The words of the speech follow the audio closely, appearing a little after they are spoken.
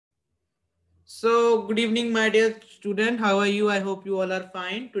So, good evening, my dear student. How are you? I hope you all are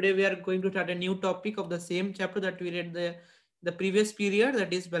fine. Today, we are going to start a new topic of the same chapter that we read the previous period,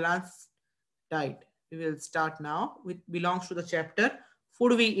 that is balanced diet. We will start now. It belongs to the chapter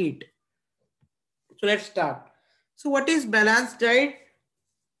Food We Eat. So, let's start. So, what is balanced diet?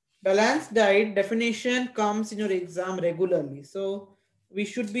 Balanced diet definition comes in your exam regularly. So, we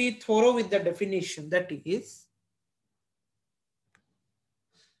should be thorough with the definition. That is,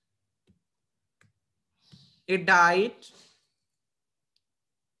 a diet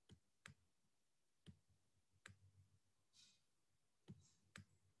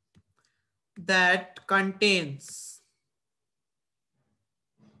that contains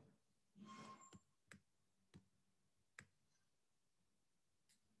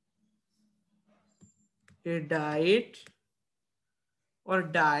a diet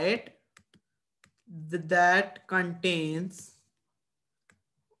that contains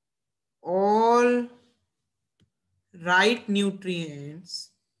all right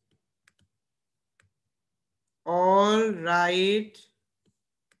nutrients, all right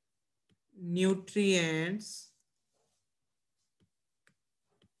nutrients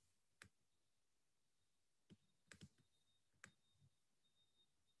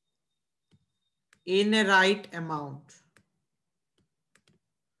in a right amount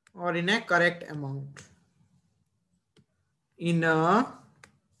or in a correct amount. In a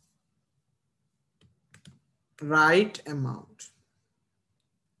right amount.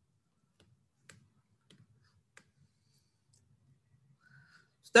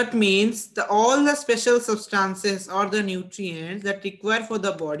 That means all the special substances or the nutrients that require for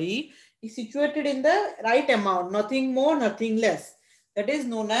the body is situated in the right amount, nothing more, nothing less. That is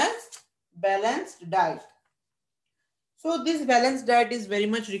known as balanced diet. So this balanced diet is very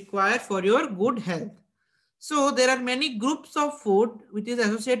much required for your good health. So there are many groups of food which is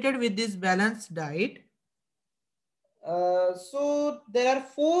associated with this balanced diet. So there are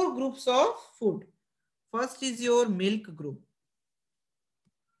 4 groups of food. First is your milk group.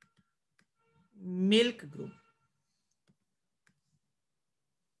 Milk group.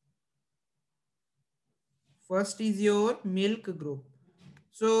 First is your milk group.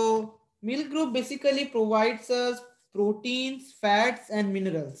 So milk group basically provides us proteins, fats and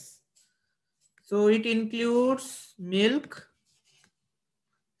minerals. So it includes milk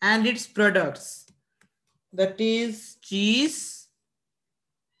and its products. That is cheese,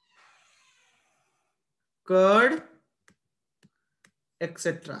 curd,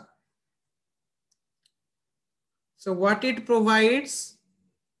 etc. So what it provides?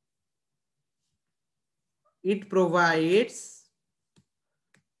 It provides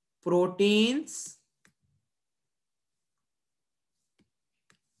proteins,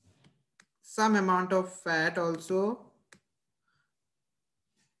 some amount of fat also,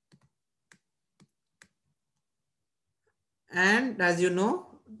 and as you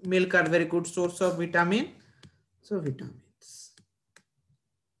know, milk are very good source of vitamin. So vitamins.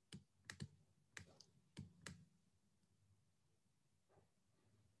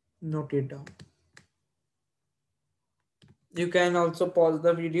 Note it down. You can also pause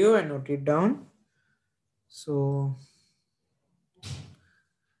the video and note it down. So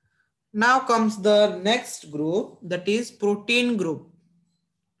now comes the next group, that is protein group.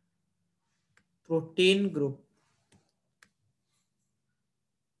 Protein group.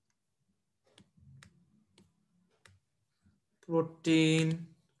 Protein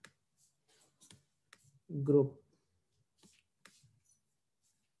group.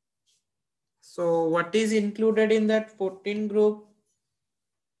 So what is included in that protein group?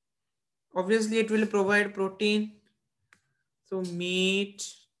 Obviously it will provide protein. So meat,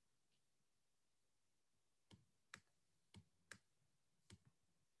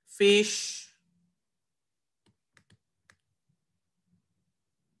 fish,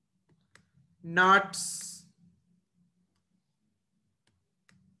 nuts,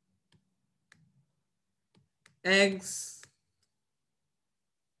 eggs,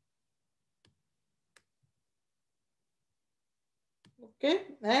 okay,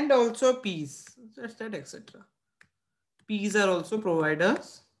 and also peas, just that, etc. Peas are also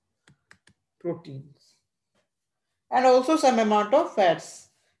providers proteins and also some amount of fats.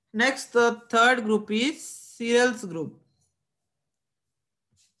 Next, the third group is cereals group.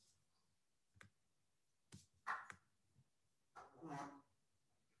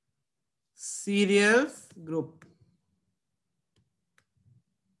 Cereals group.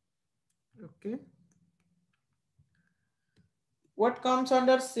 Okay. What comes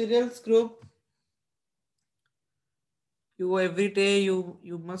under cereals group? You every day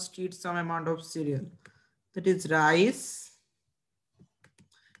you must eat some amount of cereal. That is rice,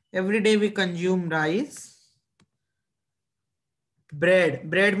 Every day we consume rice.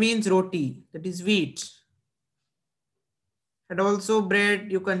 Bread means roti, that is wheat. And also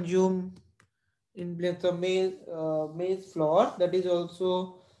bread you consume in place of maize flour, that is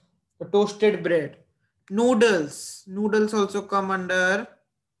also a toasted bread. Noodles also come under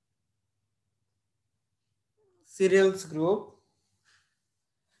cereals group.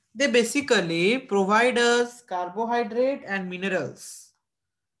 They basically provide us carbohydrate and minerals.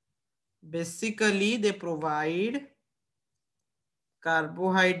 Basically, they provide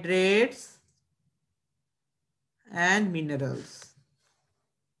carbohydrates and minerals.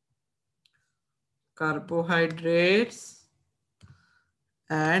 Carbohydrates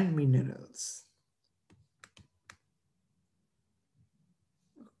and minerals.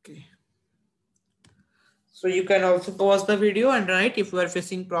 Okay. So you can also pause the video and write if you are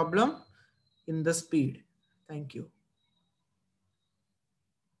facing problem in the speed. Thank you.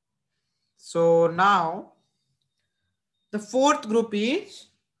 So now the fourth group is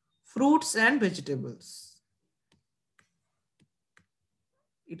fruits and vegetables.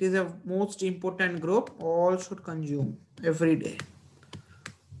 It is a most important group. All should consume every day.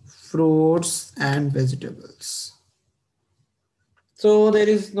 Fruits and vegetables. So there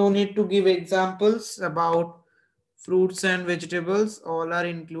is no need to give examples about fruits and vegetables. All are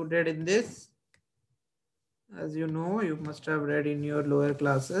included in this. As you know, you must have read in your lower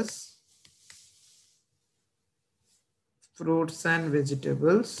classes. Fruits and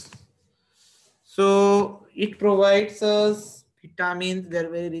vegetables. So it provides us vitamins. They are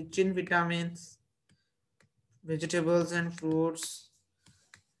very rich in vitamins. Vegetables and fruits.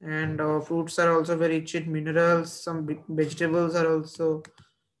 And fruits are also very rich in minerals. Some vegetables are also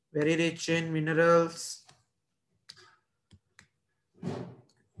very rich in minerals.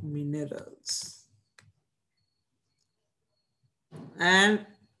 And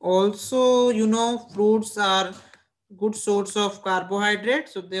also, you know, fruits are good source of carbohydrate,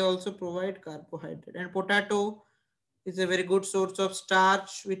 so they also provide carbohydrate. And potato is a very good source of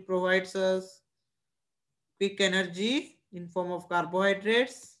starch, which provides us quick energy in form of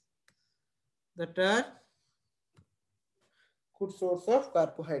carbohydrates that are good source of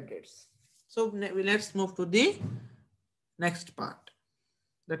carbohydrates. So let's move to the next part,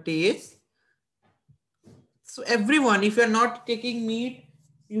 that is, so everyone, if you're not taking meat,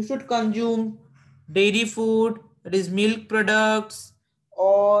 you should consume dairy food, that is milk products,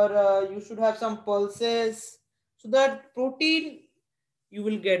 or you should have some pulses, so that protein you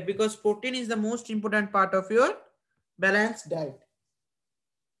will get, because protein is the most important part of your balanced diet.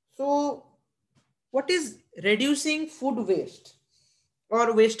 So what is reducing food waste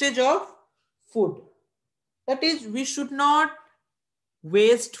or wastage of food? That is, we should not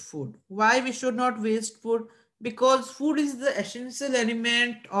waste food. Why we should not waste food? Because food is the essential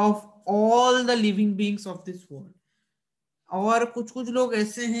element of all the living beings of this world. और कुछ कुछ लोग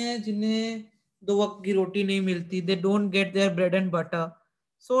ऐसे हैं जिन्हें दो वक्त की रोटी नहीं मिलती, they don't get their bread and butter.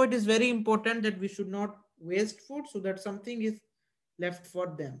 So it is very important that we should not waste food, so that something is left for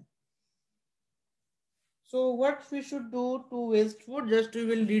them. So what we should do to waste food? Just we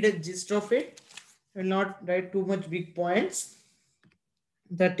will read a gist of it. I will not write too much big points.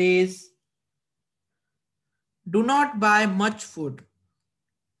 That is, do not buy much food.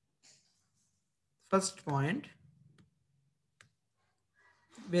 First point.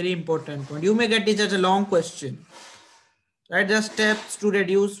 Very important point. You may get it as a long question. Right? The steps to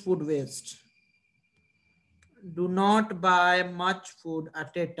reduce food waste. Do not buy much food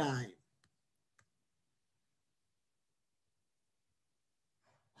at a time.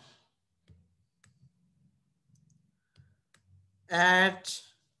 At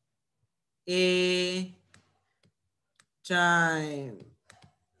a time.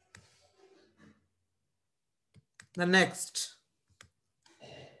 The next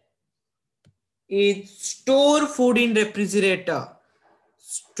is store food in refrigerator.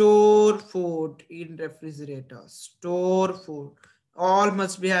 Store food in refrigerator. Store food. All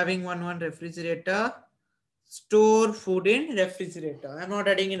must be having one refrigerator. Store food in refrigerator. I'm not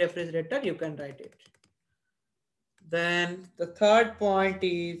adding in refrigerator. You can write it. Then the third point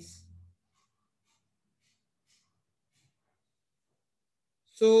is,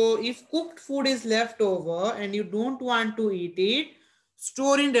 so if cooked food is left over and you don't want to eat it,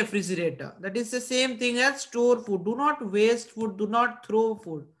 store in refrigerator. That is the same thing as store food. Do not waste food. Do not throw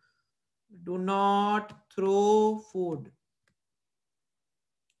food. Do not throw food.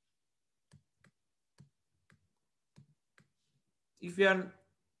 If you are,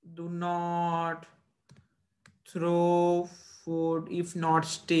 do not throw food if not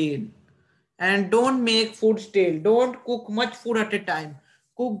stale. And don't make food stale. Don't cook much food at a time.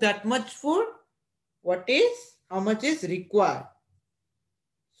 cook that much food, what is, how much is required.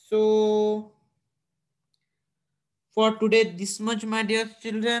 So for today, this much, my dear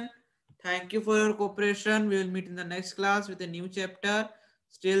children. Thank you for your cooperation. We will meet in the next class with a new chapter.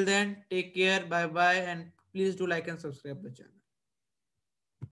 Still then, take care, bye bye, and please do like and subscribe the channel.